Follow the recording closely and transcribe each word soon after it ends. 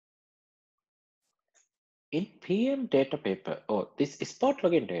In PM data paper or this sport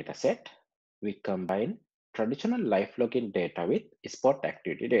login dataset, we combine traditional live login data with sport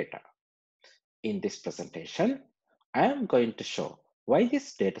activity data. In this presentation, I am going to show why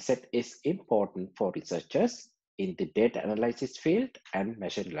this dataset is important for researchers in the data analysis field and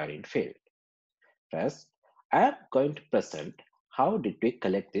machine learning field. First, I am going to present how did we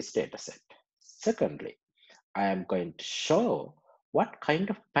collect this dataset. Secondly, I am going to show what kind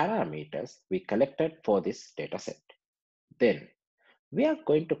of parameters we collected for this dataset. Then we are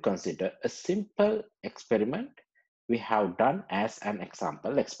going to consider a simple experiment we have done as an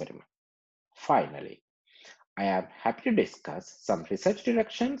example experiment. Finally, I am happy to discuss some research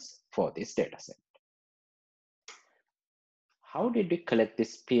directions for this dataset. How did we collect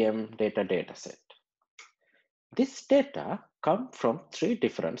this PM data dataset? This data comes from three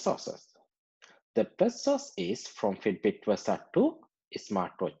different sources. The first source is from Fitbit Versa 2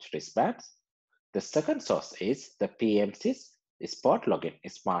 smartwatch wristbands. The second source is the PMC's Spot Login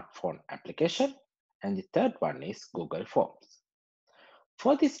smartphone application. And the third one is Google Forms.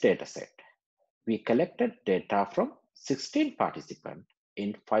 For this dataset, we collected data from 16 participants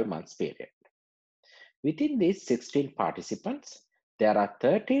in 5 months period. Within these 16 participants, there are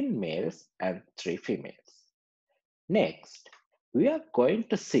 13 males and 3 females. Next, we are going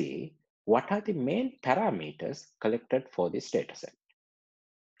to see what are the main parameters collected for this dataset.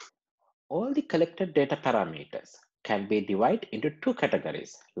 All the collected data parameters can be divided into two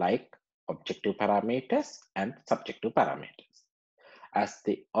categories like objective parameters and subjective parameters. As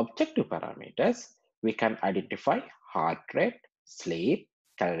the objective parameters, we can identify heart rate, sleep,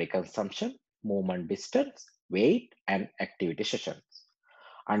 calorie consumption, movement distance, weight, and activity sessions.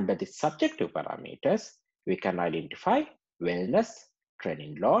 Under the subjective parameters, we can identify wellness,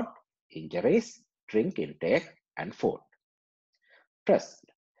 training load, injuries, drink intake, and food. First,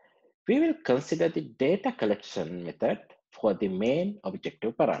 we will consider the data collection method for the main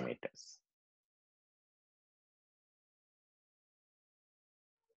objective parameters.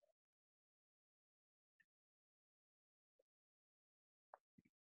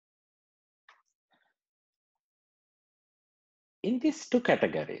 In these two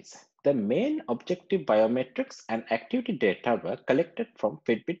categories, the main objective biometrics and activity data were collected from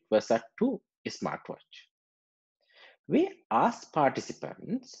Fitbit Versa 2 smartwatch. We asked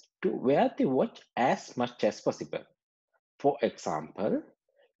participants to wear the watch as much as possible. For example,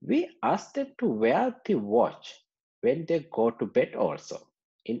 we asked them to wear the watch when they go to bed also.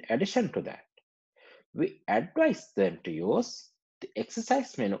 In addition to that, we advise them to use the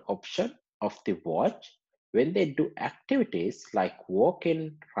exercise menu option of the watch when they do activities like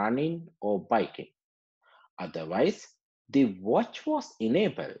walking, running, or biking. Otherwise, the watch was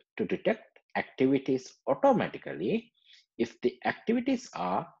enabled to detect activities automatically if the activities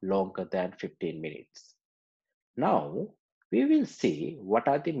are longer than 15 minutes. Now, we will see what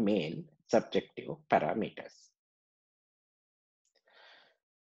are the main subjective parameters.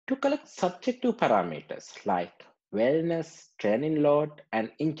 To collect subjective parameters like wellness, training load,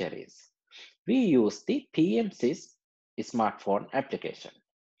 and injuries, we use the PMC's smartphone application.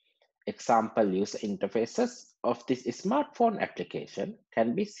 Example user interfaces of this smartphone application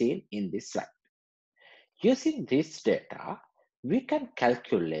can be seen in this slide. Using this data, we can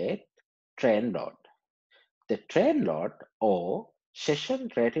calculate train load. The train load or session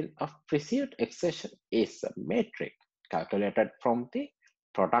rating of perceived exertion is a metric calculated from the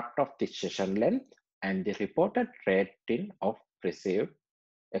product of the session length and the reported rating of perceived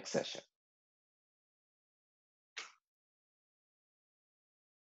exertion.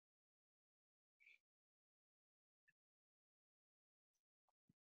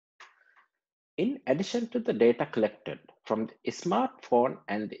 In addition to the data collected from the smartphone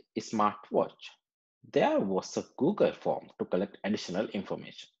and the smartwatch, there was a Google form to collect additional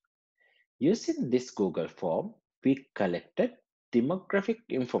information. Using this Google form, we collected demographic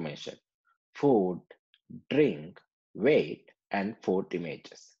information, food, drink, weight, and food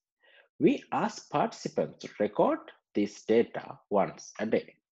images. We asked participants to record this data once a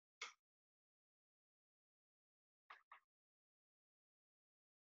day.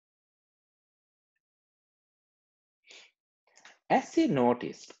 As you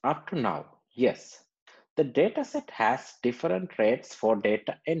noticed up to now, yes, the dataset has different rates for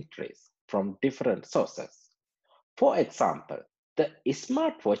data entries from different sources. For example, the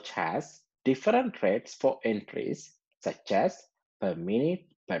smartwatch has different rates for entries such as per minute,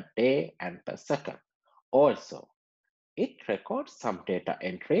 per day, and per second. Also, it records some data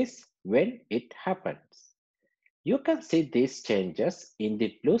entries when it happens. You can see these changes in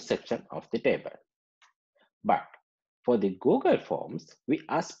the blue section of the table. But For the Google Forms, we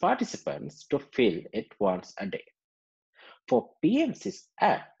ask participants to fill it once a day. For PMC's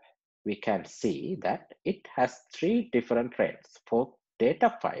app, we can see that it has 3 different trends for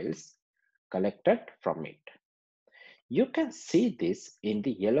data files collected from it. You can see this in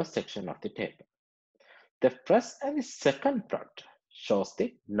the yellow section of the table. The first and the second plot shows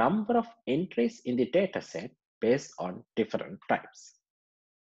the number of entries in the dataset based on different types.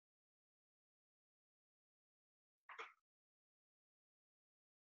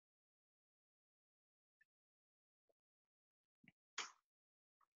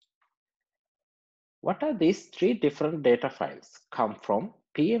 What are these 3 different data files come from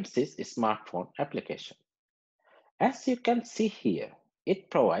PMC's smartphone application? As you can see here, it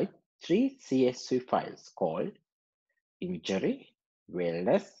provides 3 CSV files called injury,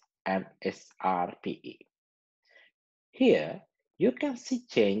 wellness, and SRPE. Here, you can see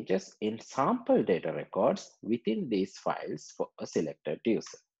changes in sample data records within these files for a selected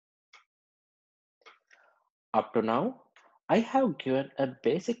user. Up to now, I have given a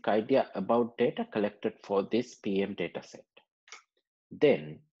basic idea about data collected for this PM dataset.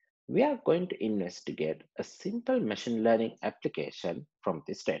 Then, we are going to investigate a simple machine learning application from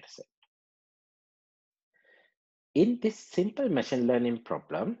this dataset. In this simple machine learning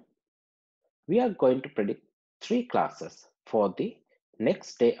problem, we are going to predict 3 classes for the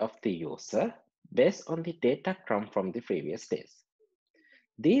next day of the user based on the data come from the previous days.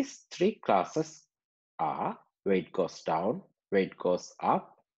 These 3 classes are weight goes down, weight goes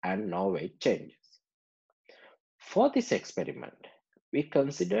up, and no weight changes. For this experiment, we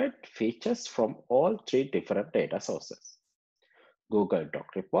considered features from all 3 different data sources: Google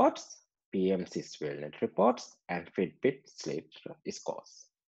Doc reports, PMC's wellness reports, and Fitbit sleep scores.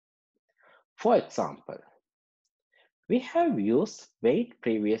 For example, we have used weight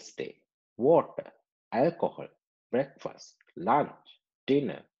previous day, water, alcohol, breakfast, lunch,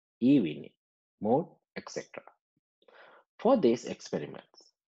 dinner, evening, mood, etc. For these experiments,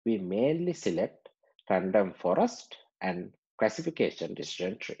 we mainly select random forest and classification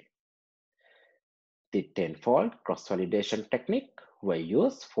decision tree. The tenfold cross-validation technique were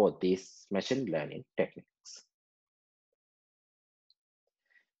used for these machine learning techniques.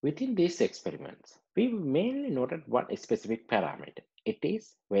 Within these experiments, we mainly noted one specific parameter. It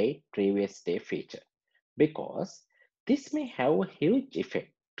is weight previous day feature, because this may have a huge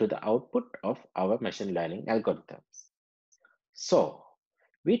effect to the output of our machine learning algorithms. So,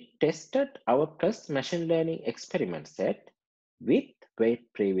 we tested our first machine learning experiment set with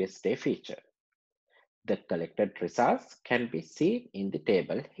weight previous day feature. The collected results can be seen in the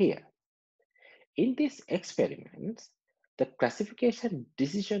table here. In these experiments, the classification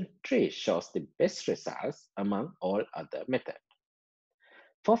decision tree shows the best results among all other methods.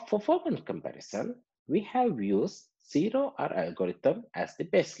 For performance comparison, we have used zero-R algorithm as the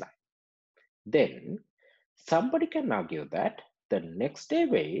baseline. Then, somebody can argue that the next day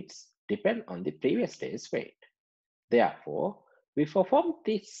weights depend on the previous day's weight. Therefore, we performed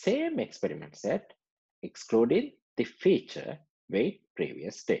the same experiment set, excluding the feature weight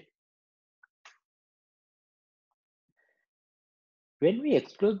previous day. When we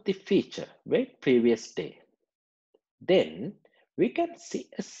exclude the feature weight previous day, then we can see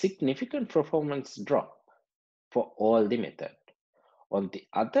a significant performance drop for all the method. On the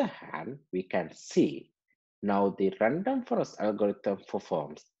other hand, we can see now the random forest algorithm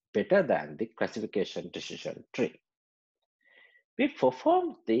performs better than the classification decision tree. We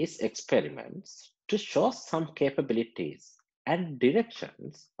performed these experiments to show some capabilities and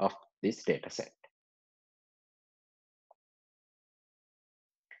directions of this dataset.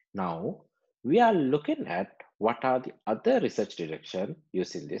 Now, we are looking at what are the other research directions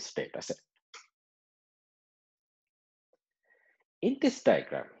using this dataset. In this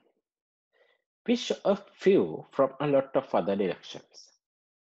diagram, we show a few from a lot of other directions.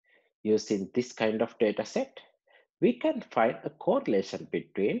 Using this kind of dataset, we can find a correlation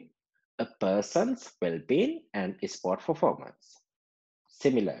between a person's well-being and sport performance.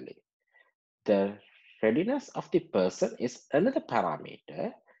 Similarly, the readiness of the person is another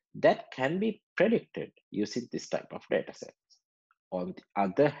parameter that can be predicted using this type of datasets. On the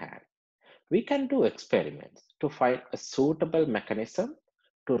other hand, we can do experiments to find a suitable mechanism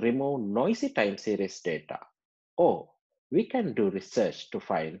to remove noisy time series data, or we can do research to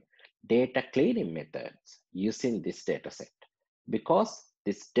find data cleaning methods using this dataset, because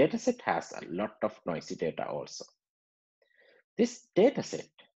this dataset has a lot of noisy data also. This dataset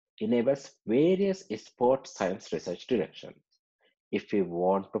enables various sports science research directions. If we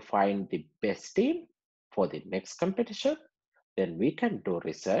want to find the best team for the next competition, then we can do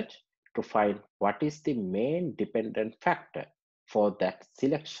research to find what is the main dependent factor for that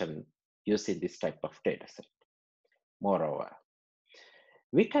selection using this type of dataset. Moreover,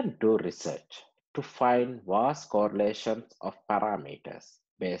 we can do research to find vast correlations of parameters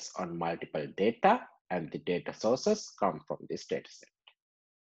based on multiple data and the data sources come from this dataset.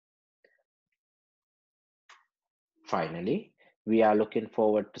 Finally, we are looking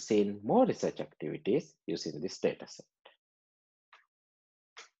forward to seeing more research activities using this dataset.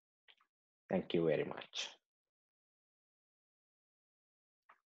 Thank you very much.